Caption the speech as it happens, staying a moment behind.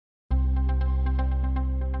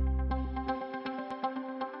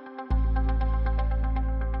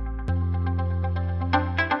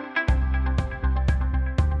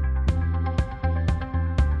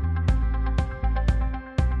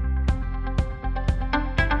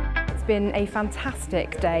It's been a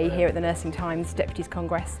fantastic day here at the Nursing Times Deputies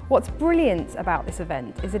Congress. What's brilliant about this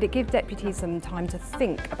event is that it gives deputies some time to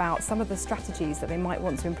think about some of the strategies that they might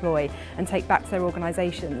want to employ and take back to their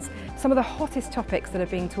organisations. Some of the hottest topics that are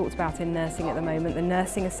being talked about in nursing at the moment, the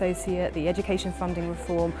nursing associate, the education funding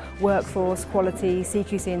reform, workforce, quality,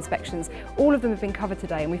 CQC inspections, all of them have been covered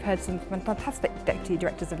today, and we've heard some fantastic deputy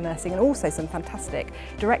directors of nursing and also some fantastic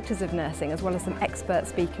directors of nursing, as well as some expert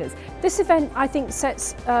speakers. This event, I think,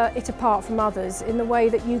 sets it apart from others in the way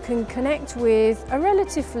that you can connect with a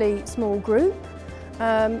relatively small group.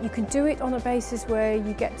 You can do it on a basis where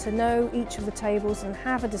you get to know each of the tables and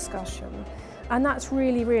have a discussion. And that's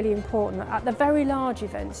really, really important. At the very large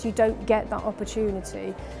events, you don't get that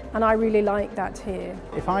opportunity, and I really like that here.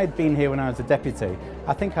 If I had been here when I was a deputy,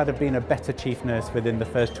 I think I'd have been a better chief nurse within the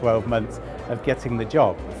first 12 months of getting the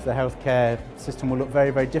job. The healthcare system will look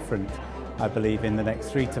very, very different, I believe, in the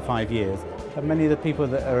next 3 to 5 years. And many of the people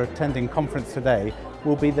that are attending conference today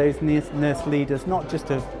will be those nurse leaders, not just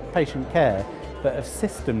of patient care, but of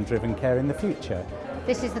system-driven care in the future.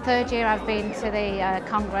 This is the third year I've been to the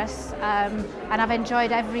Congress, and I've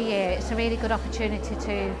enjoyed every year. It's a really good opportunity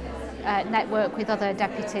to network with other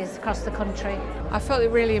deputies across the country. I felt it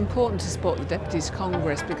really important to support the Deputies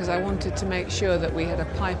Congress because I wanted to make sure that we had a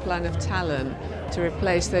pipeline of talent to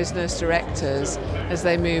replace those nurse directors as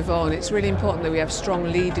they move on. It's really important that we have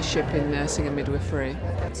strong leadership in nursing and midwifery.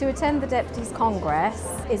 To attend the Deputies Congress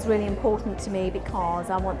is really important to me because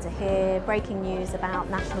I want to hear breaking news about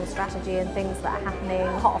national strategy and things that are happening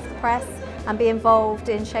hot off the press and be involved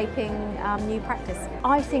in shaping new practice.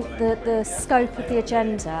 I think that the scope of the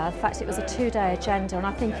agenda, in fact it was a 2-day agenda, and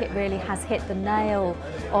I think it really has hit the nail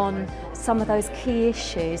on some of those key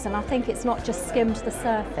issues, and I think it's not just skimmed the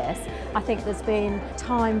surface. I think there's been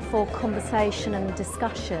time for conversation and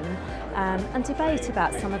discussion and debate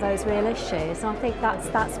about some of those real issues, and I think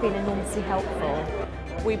that's been enormously helpful.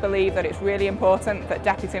 We believe that it's really important that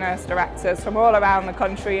deputy nurse directors from all around the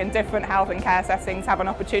country in different health and care settings have an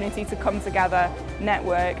opportunity to come together,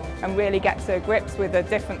 network and really get to grips with the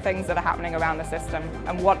different things that are happening around the system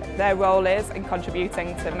and what their role is in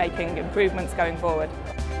contributing to making improvements going forward.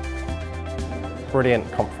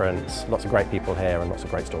 Brilliant conference, lots of great people here and lots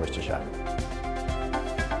of great stories to share.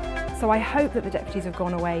 So I hope that the deputies have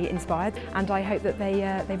gone away inspired, and I hope that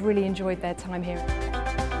they've really enjoyed their time here.